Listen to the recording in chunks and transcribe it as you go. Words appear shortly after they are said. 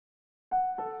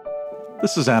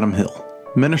This is Adam Hill,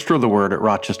 minister of the Word at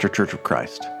Rochester Church of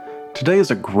Christ. Today is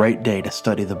a great day to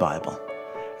study the Bible.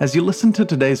 As you listen to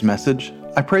today's message,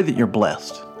 I pray that you're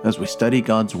blessed as we study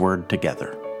God's Word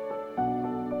together.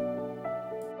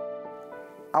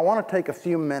 I want to take a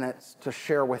few minutes to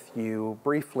share with you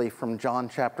briefly from John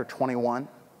chapter 21.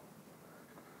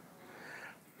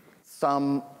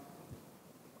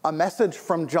 A message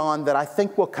from John that I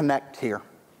think will connect here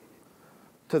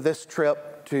to this trip,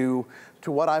 to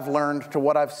what I've learned, to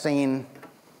what I've seen,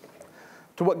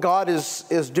 to what God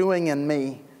is doing in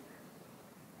me.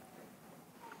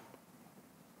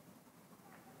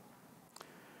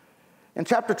 In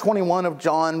chapter 21 of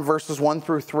John, verses 1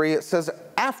 through 3, it says,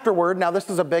 afterward, now this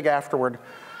is a big afterward,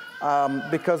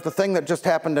 because the thing that just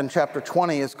happened in chapter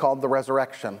 20 is called the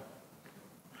resurrection.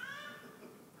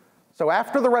 So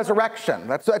after the resurrection,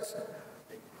 that's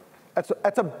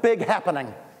a big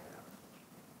happening.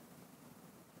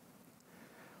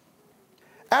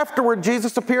 Afterward,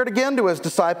 Jesus appeared again to his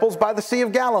disciples by the Sea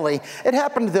of Galilee. It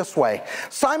happened this way.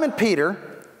 Simon Peter,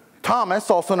 Thomas,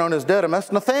 also known as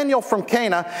Didymus, Nathanael from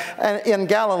Cana in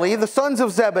Galilee, the sons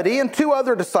of Zebedee, and two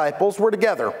other disciples were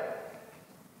together.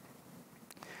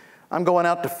 I'm going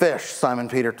out to fish, Simon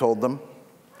Peter told them.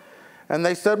 And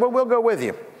they said, well, we'll go with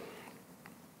you.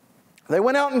 They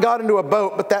went out and got into a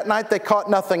boat, but that night they caught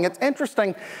nothing. It's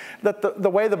interesting that the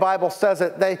way the Bible says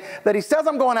it, that he says,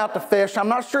 I'm going out to fish. I'm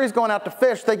not sure he's going out to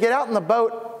fish. They get out in the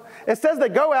boat. It says they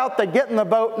go out, they get in the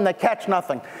boat, and they catch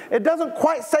nothing. It doesn't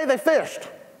quite say they fished.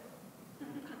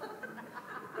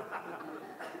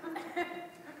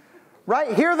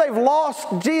 Right? Here they've lost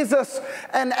Jesus,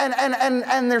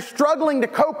 and they're struggling to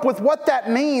cope with what that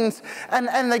means,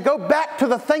 and they go back to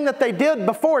the thing that they did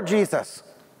before Jesus.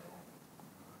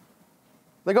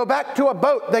 They go back to a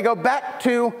boat. They go back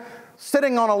to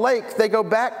sitting on a lake. They go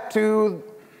back to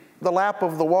the lap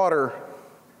of the water.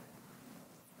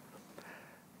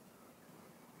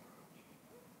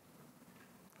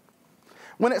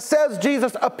 When it says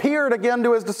Jesus appeared again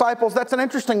to his disciples, that's an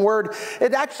interesting word.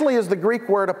 It actually is the Greek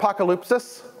word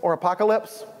apocalypsis, or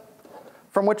apocalypse,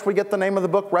 from which we get the name of the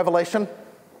book, Revelation,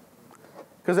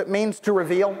 because it means to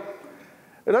reveal.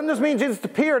 It doesn't just mean Jesus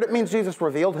appeared, it means Jesus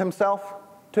revealed himself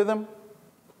to them.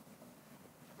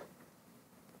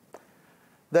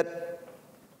 That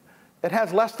it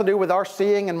has less to do with our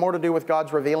seeing and more to do with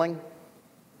God's revealing.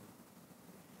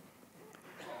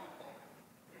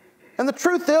 And the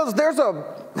truth is, there's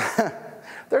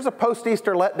a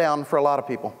post-Easter letdown for a lot of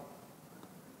people.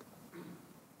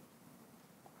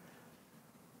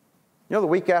 You know, the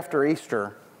week after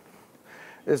Easter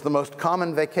is the most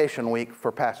common vacation week for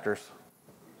pastors.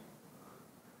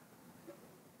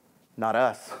 Not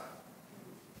us.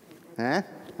 Huh?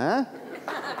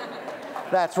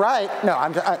 That's right. No,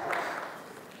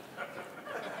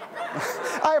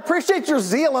 I appreciate your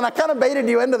zeal, and I kind of baited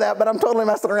you into that, but I'm totally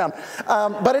messing around.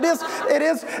 But it is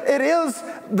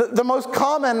the most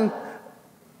common.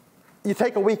 You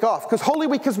take a week off because Holy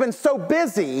Week has been so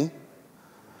busy,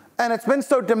 and it's been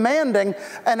so demanding.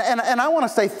 And I want to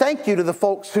say thank you to the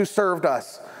folks who served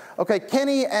us. Okay,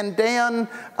 Kenny and Dan,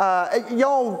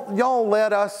 y'all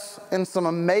led us in some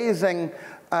amazing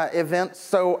events.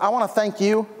 So I want to thank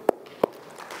you.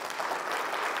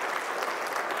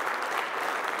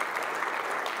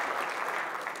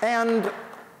 And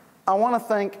I want to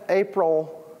thank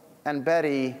April and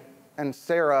Betty and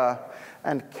Sarah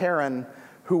and Karen,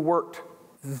 who worked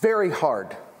very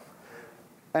hard.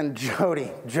 And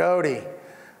Jody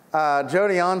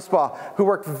Onspaw, who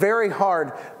worked very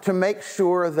hard to make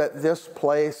sure that this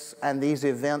place and these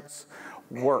events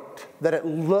worked, that it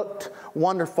looked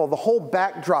wonderful, the whole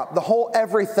backdrop, the whole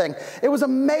everything. It was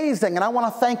amazing, and I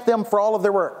want to thank them for all of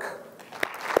their work.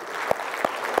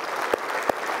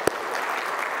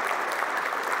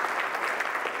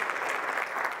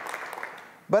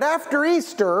 But after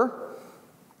Easter,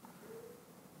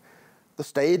 the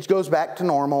stage goes back to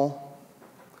normal.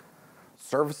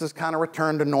 Services kind of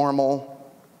return to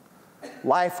normal.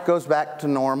 Life goes back to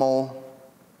normal.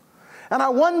 And I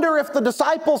wonder if the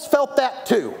disciples felt that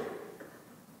too.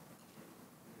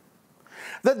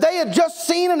 That they had just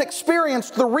seen and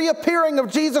experienced the reappearing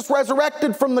of Jesus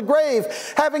resurrected from the grave,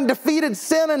 having defeated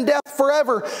sin and death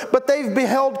forever. But they've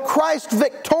beheld Christ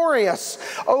victorious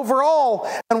over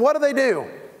all. And what do?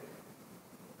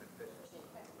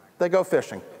 They go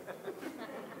fishing.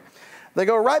 They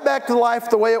go right back to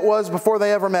life the way it was before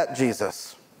they ever met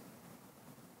Jesus.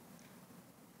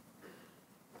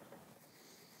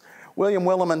 William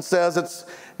Willimon says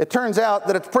it turns out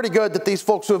that it's pretty good that these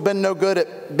folks who have been no good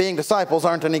at being disciples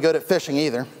aren't any good at fishing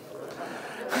either.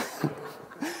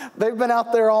 They've been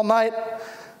out there all night.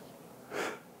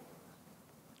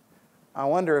 I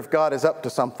wonder if God is up to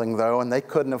something, though, and they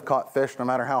couldn't have caught fish no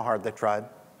matter how hard they tried.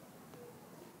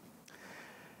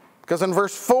 Because in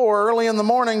verse 4, early in the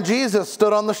morning, Jesus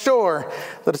stood on the shore.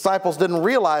 The disciples didn't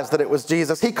realize that it was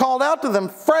Jesus. He called out to them,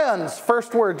 "Friends,"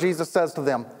 first word Jesus says to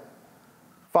them,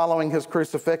 following his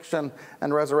crucifixion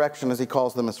and resurrection, as he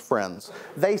calls them as friends.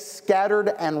 They scattered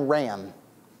and ran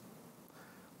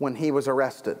when he was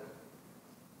arrested.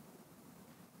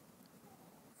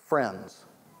 Friends.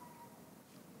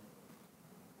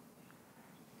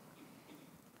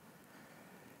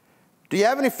 "Do you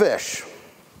have any fish?"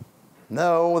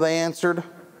 "No," they answered.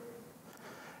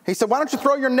 He said, "Why don't you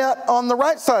throw your net on the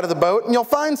right side of the boat and you'll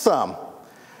find some."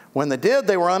 When they did,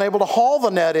 they were unable to haul the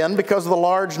net in because of the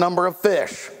large number of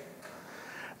fish.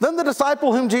 Then the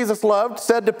disciple whom Jesus loved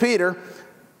said to Peter,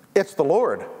 "It's the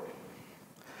Lord."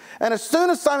 And as soon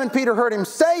as Simon Peter heard him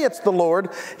say, "It's the Lord,"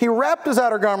 he wrapped his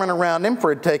outer garment around him, for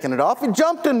he had taken it off. He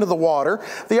jumped into the water.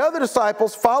 The other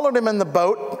disciples followed him in the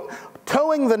boat,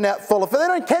 towing the net full of fish.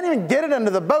 They can't even get it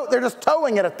into the boat. They're just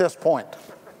towing it at this point.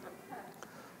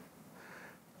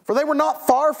 For they were not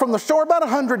far from the shore, about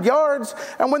 100 yards.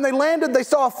 And when they landed, they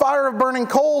saw a fire of burning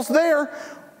coals there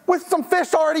with some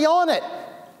fish already on it.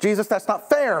 "Jesus, that's not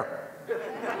fair."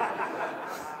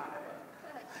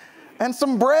 "And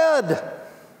some bread."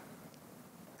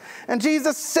 And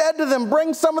Jesus said to them,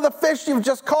 "Bring some of the fish you've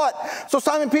just caught." So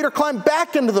Simon Peter climbed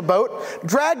back into the boat,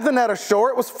 dragged the net ashore.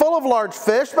 It was full of large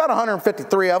fish, about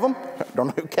 153 of them. I don't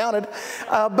know who counted.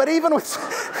 But even with...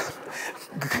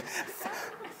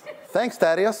 Thanks,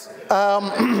 Thaddeus.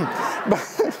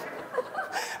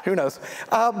 Who knows?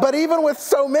 But even with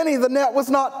so many, the net was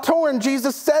not torn.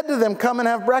 Jesus said to them, "Come and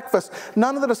have breakfast."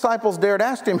 None of the disciples dared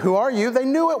ask him, "Who are you?" They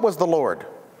knew it was the Lord.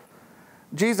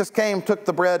 Jesus came, took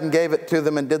the bread, and gave it to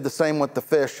them, and did the same with the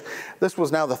fish. This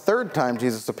was now the third time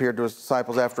Jesus appeared to his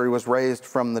disciples after he was raised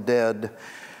from the dead.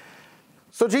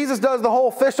 So Jesus does the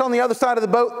whole fish on the other side of the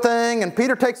boat thing, and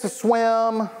Peter takes a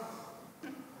swim.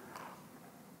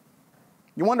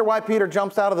 You wonder why Peter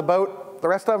jumps out of the boat. The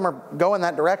rest of them are going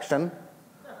that direction.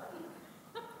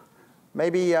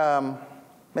 Maybe he's a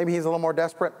little more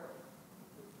desperate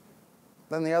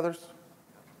than the others.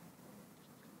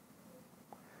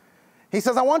 He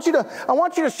says, I want you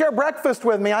to share breakfast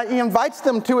with me." He invites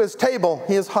them to his table.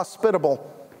 He is hospitable.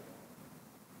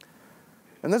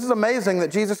 And this is amazing that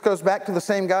Jesus goes back to the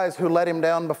same guys who let him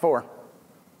down before.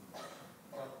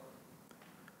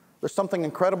 There's something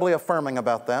incredibly affirming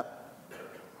about that.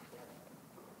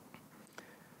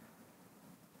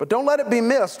 But don't let it be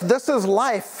missed. This is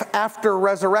life after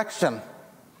resurrection.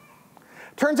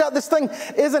 Turns out this thing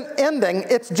isn't ending,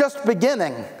 it's just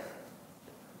beginning.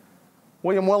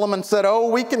 William Willimon said,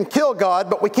 "Oh, we can kill God,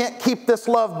 but we can't keep this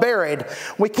love buried.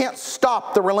 We can't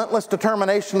stop the relentless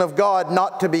determination of God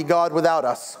not to be God without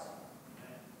us."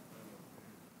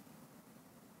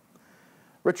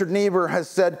 Richard Niebuhr has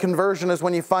said, "Conversion is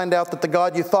when you find out that the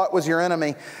God you thought was your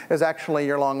enemy is actually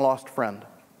your long-lost friend."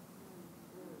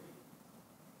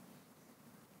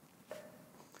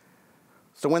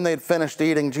 So when they had finished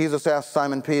eating, Jesus asked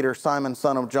Simon Peter, "Simon,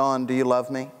 son of John, do you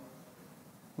love me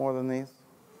more than these?"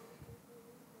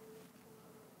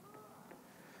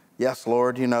 "Yes,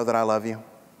 Lord, you know that I love you."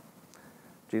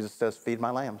 Jesus says, "Feed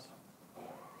my lambs."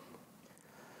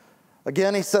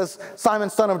 Again, he says,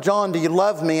 "Simon, son of John, do you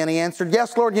love me?" And he answered,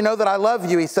 "Yes, Lord, you know that I love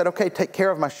you." He said, "Okay, take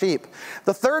care of my sheep."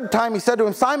 The third time he said to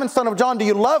him, "Simon, son of John, do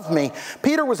you love me?"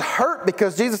 Peter was hurt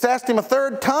because Jesus asked him a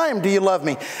third time, "Do you love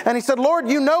me?" And he said, "Lord,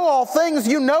 you know all things.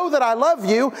 You know that I love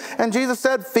you." And Jesus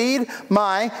said, "Feed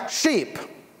my sheep."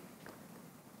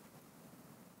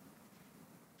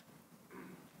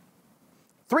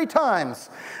 Three times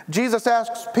Jesus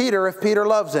asks Peter if Peter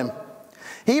loves him.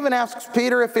 He even asks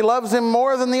Peter if he loves him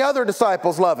more than the other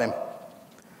disciples love him.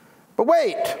 But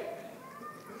wait,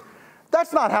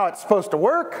 that's not how it's supposed to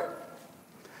work.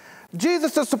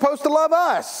 Jesus is supposed to love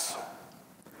us.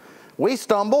 We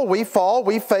stumble, we fall,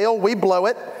 we fail, we blow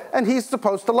it, and he's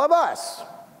supposed to love us.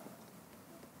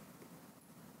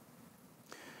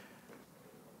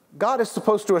 God is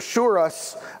supposed to assure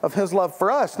us of his love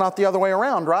for us, not the other way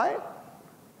around, right?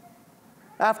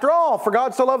 After all, for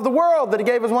God so loved the world that he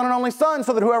gave his one and only Son,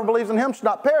 so that whoever believes in him should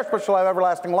not perish, but shall have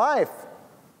everlasting life.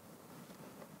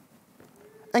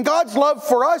 And God's love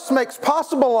for us makes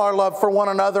possible our love for one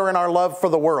another and our love for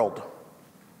the world.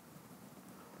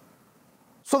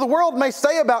 So the world may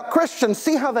say about Christians,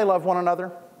 "See how they love one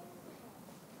another."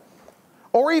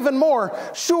 Or even more,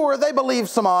 "Sure, they believe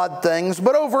some odd things,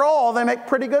 but overall they make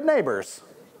pretty good neighbors."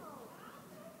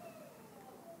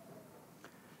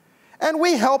 And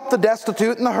we help the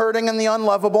destitute and the hurting and the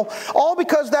unlovable, all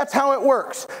because that's how it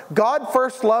works. God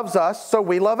first loves us, so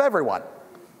we love everyone.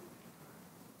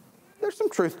 There's some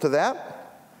truth to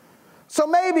that. So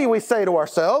maybe we say to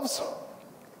ourselves,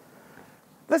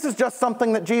 this is just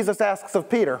something that Jesus asks of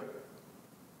Peter.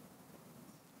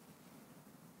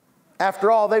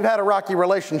 After all, they've had a rocky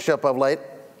relationship of late,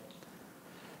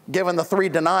 given the 3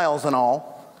 denials and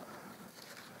all.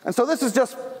 And so this is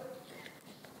just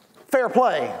fair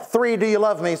play. 3 do you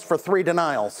love me's for 3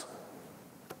 denials.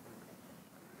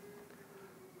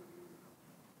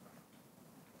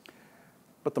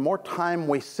 But the more time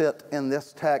we sit in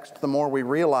this text, the more we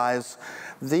realize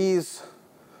these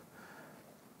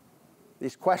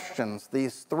questions,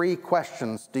 these 3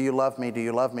 questions, do you love me, do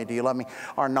you love me, do you love me,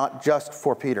 are not just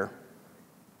for Peter.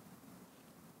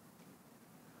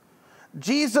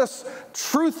 Jesus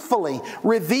truthfully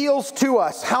reveals to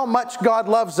us how much God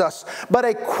loves us, but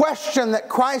a question that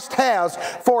Christ has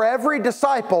for every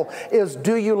disciple is,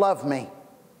 do you love me?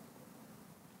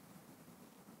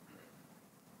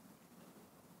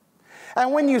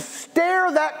 And when you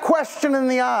stare that question in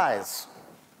the eyes,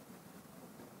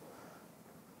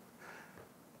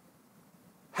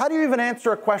 how do you even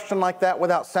answer a question like that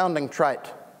without sounding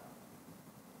trite?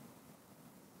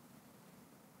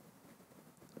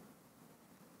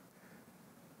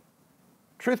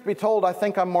 Truth be told, I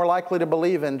think I'm more likely to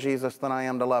believe in Jesus than I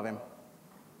am to love Him.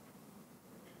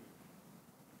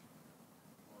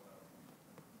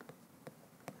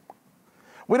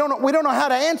 We don't know how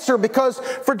to answer, because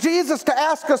for Jesus to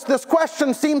ask us this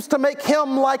question seems to make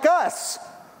Him like us.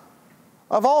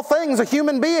 Of all things, a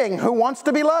human being who wants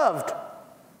to be loved.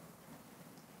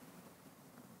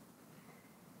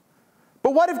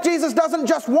 But what if Jesus doesn't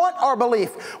just want our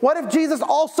belief? What if Jesus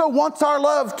also wants our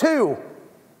love too?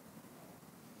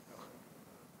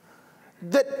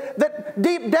 That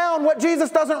deep down, what Jesus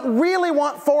doesn't really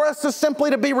want for us is simply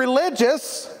to be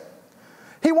religious.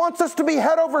 He wants us to be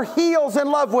head over heels in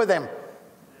love with Him.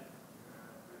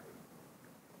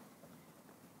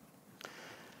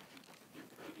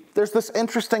 There's this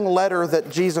interesting letter that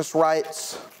Jesus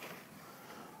writes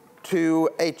to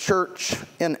a church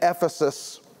in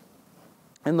Ephesus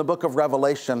in the book of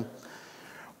Revelation,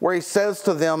 where He says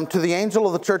to them, to the angel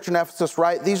of the church in Ephesus,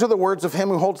 write, these are the words of Him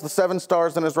who holds the 7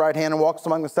 stars in His right hand and walks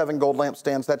among the 7 gold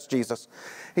lampstands. That's Jesus.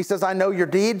 He says, I know your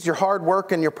deeds, your hard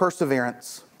work, and your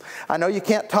perseverance. I know you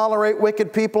can't tolerate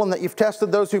wicked people, and that you've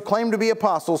tested those who claim to be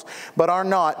apostles but are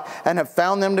not, and have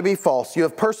found them to be false. You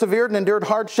have persevered and endured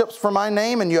hardships for my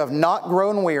name, and you have not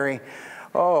grown weary.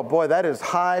 Oh boy, that is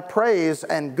high praise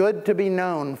and good to be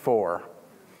known for.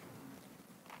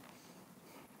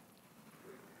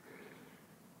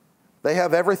 They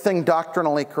have everything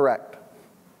doctrinally correct.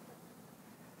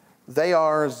 They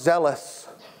are zealous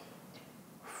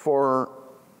for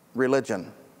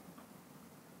religion.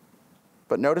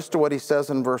 But notice to what he says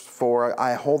in verse 4,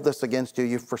 I hold this against you,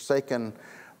 you've forsaken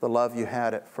the love you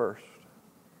had at first.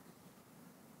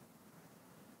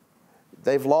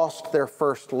 They've lost their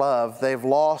first love. They've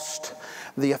lost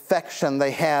the affection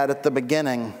they had at the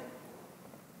beginning.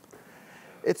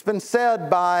 It's been said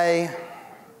by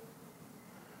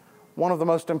one of the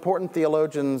most important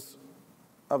theologians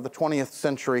of the 20th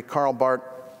century, Karl Barth.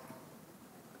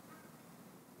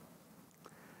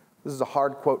 This is a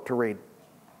hard quote to read.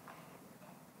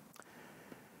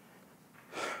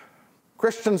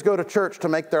 Christians go to church to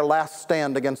make their last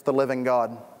stand against the living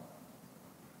God.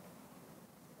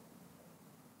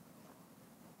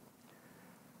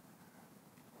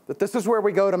 That this is where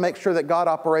we go to make sure that God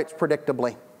operates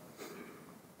predictably.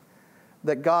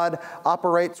 That God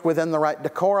operates within the right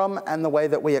decorum and the way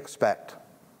that we expect.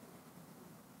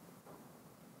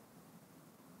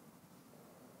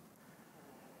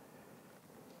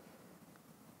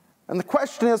 And the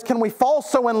question is, can we fall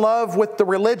so in love with the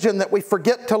religion that we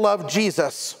forget to love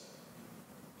Jesus?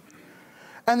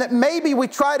 And that maybe we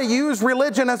try to use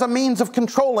religion as a means of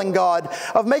controlling God,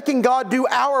 of making God do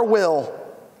our will.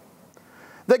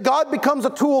 That God becomes a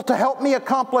tool to help me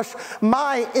accomplish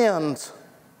my ends.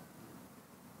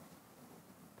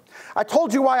 I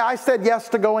told you why I said yes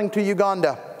to going to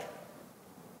Uganda.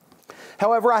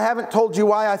 However, I haven't told you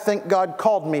why I think God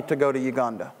called me to go to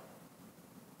Uganda.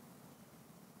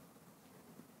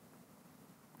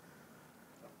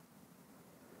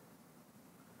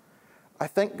 I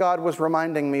think God was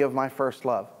reminding me of my first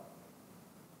love.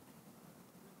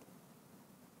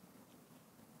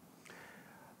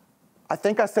 I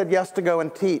think I said yes to go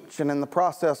and teach, and in the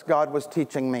process, God was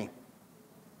teaching me.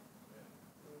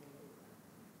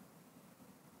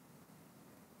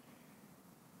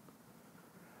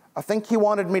 I think He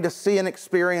wanted me to see and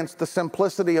experience the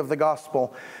simplicity of the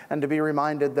gospel and to be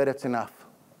reminded that it's enough.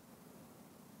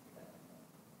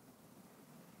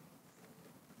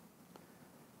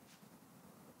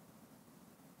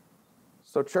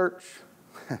 So, church,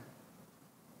 we've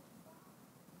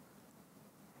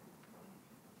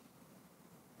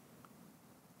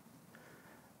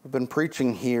been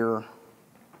preaching here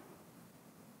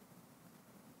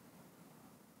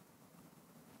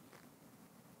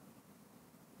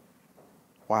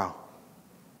wow.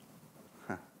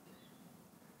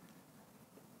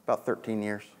 About 13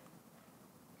 years.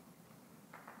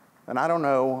 And I don't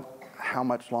know how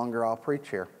much longer I'll preach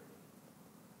here.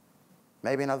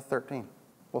 Maybe another 13.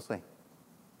 We'll see.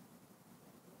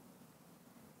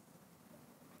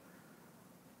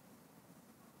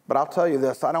 But I'll tell you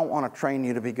this, I don't want to train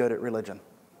you to be good at religion.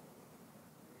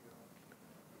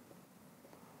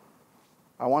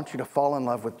 I want you to fall in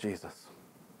love with Jesus.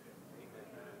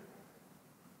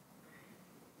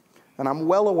 And I'm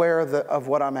well aware of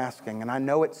what I'm asking, and I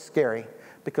know it's scary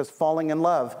because falling in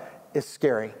love is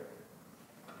scary.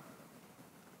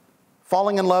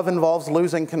 Falling in love involves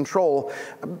losing control.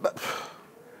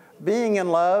 Being in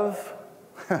love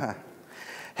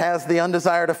has the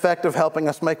undesired effect of helping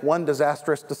us make one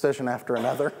disastrous decision after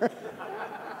another.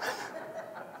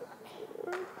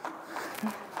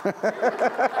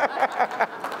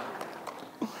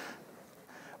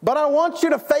 But I want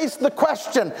you to face the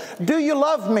question, do you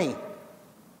love me?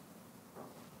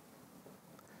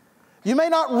 You may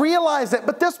not realize it,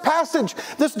 but this passage,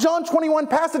 this John 21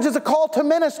 passage is a call to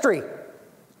ministry.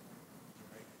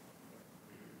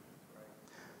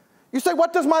 You say,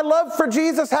 what does my love for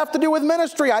Jesus have to do with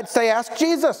ministry? I'd say, ask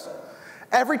Jesus.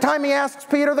 Every time he asks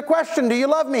Peter the question, do you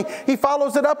love me? He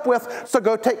follows it up with, so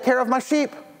go take care of my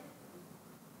sheep.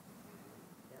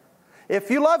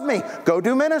 If you love me, go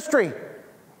do ministry.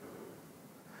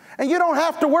 And you don't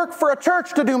have to work for a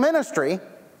church to do ministry.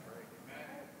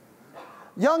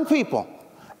 Young people,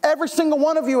 every single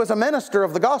one of you is a minister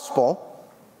of the gospel.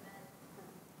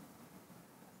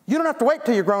 You don't have to wait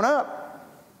till you're grown up.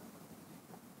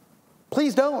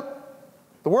 Please don't.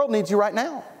 The world needs you right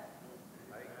now.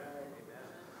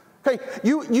 Okay,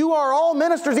 you are all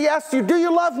ministers. He asks you, do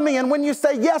you love me? And when you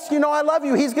say, yes, you know I love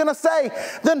you, he's going to say,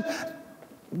 then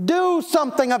do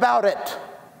something about it.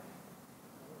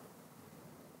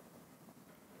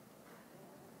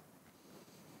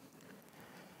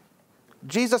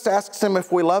 Jesus asks him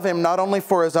if we love him not only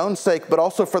for his own sake, but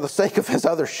also for the sake of his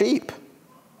other sheep.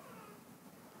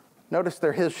 Notice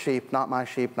they're his sheep, not my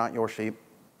sheep, not your sheep.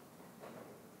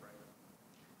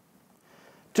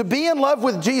 To be in love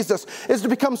with Jesus is to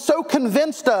become so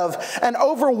convinced of and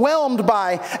overwhelmed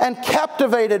by and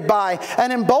captivated by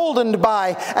and emboldened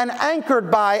by and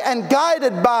anchored by and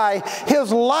guided by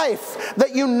his life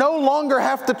that you no longer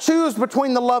have to choose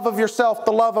between the love of yourself,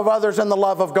 the love of others, and the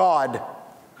love of God.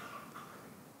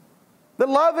 That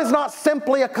love is not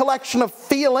simply a collection of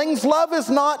feelings. Love is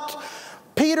not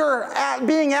Peter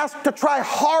being asked to try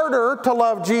harder to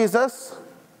love Jesus.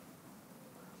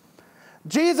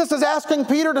 Jesus is asking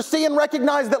Peter to see and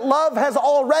recognize that love has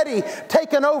already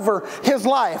taken over his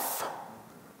life,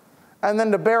 and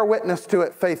then to bear witness to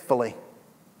it faithfully.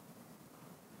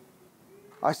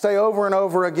 I say over and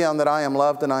over again that I am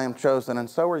loved and I am chosen, and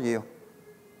so are you.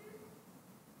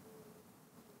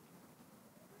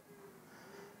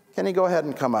 Can you go ahead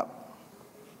and come up?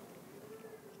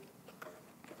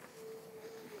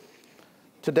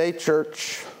 Today,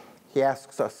 church, he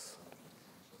asks us,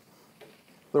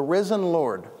 the risen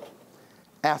Lord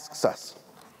asks us,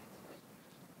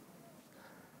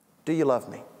 do you love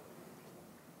me?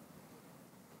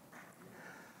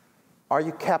 Are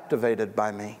you captivated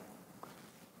by me?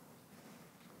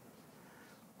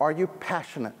 Are you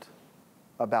passionate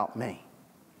about me?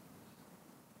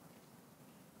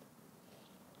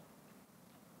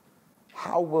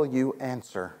 How will you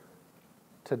answer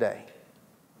today?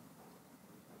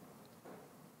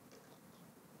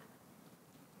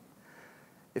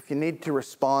 If you need to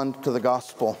respond to the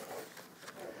gospel,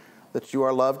 that you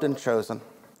are loved and chosen,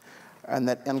 and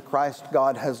that in Christ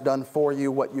God has done for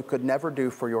you what you could never do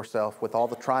for yourself with all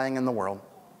the trying in the world.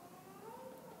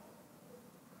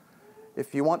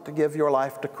 If you want to give your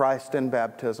life to Christ in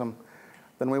baptism,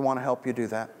 then we want to help you do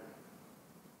that.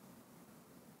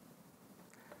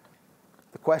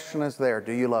 The question is there,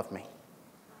 do you love me?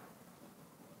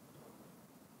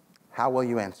 How will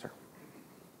you answer?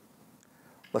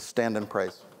 Let's stand and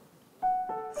praise.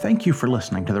 Thank you for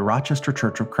listening to the Rochester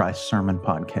Church of Christ Sermon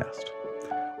Podcast.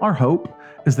 Our hope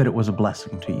is that it was a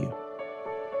blessing to you.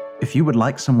 If you would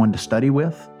like someone to study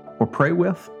with or pray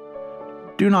with,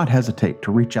 do not hesitate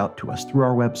to reach out to us through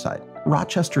our website,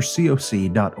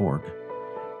 rochestercoc.org.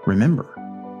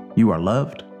 Remember, you are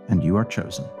loved and you are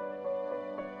chosen.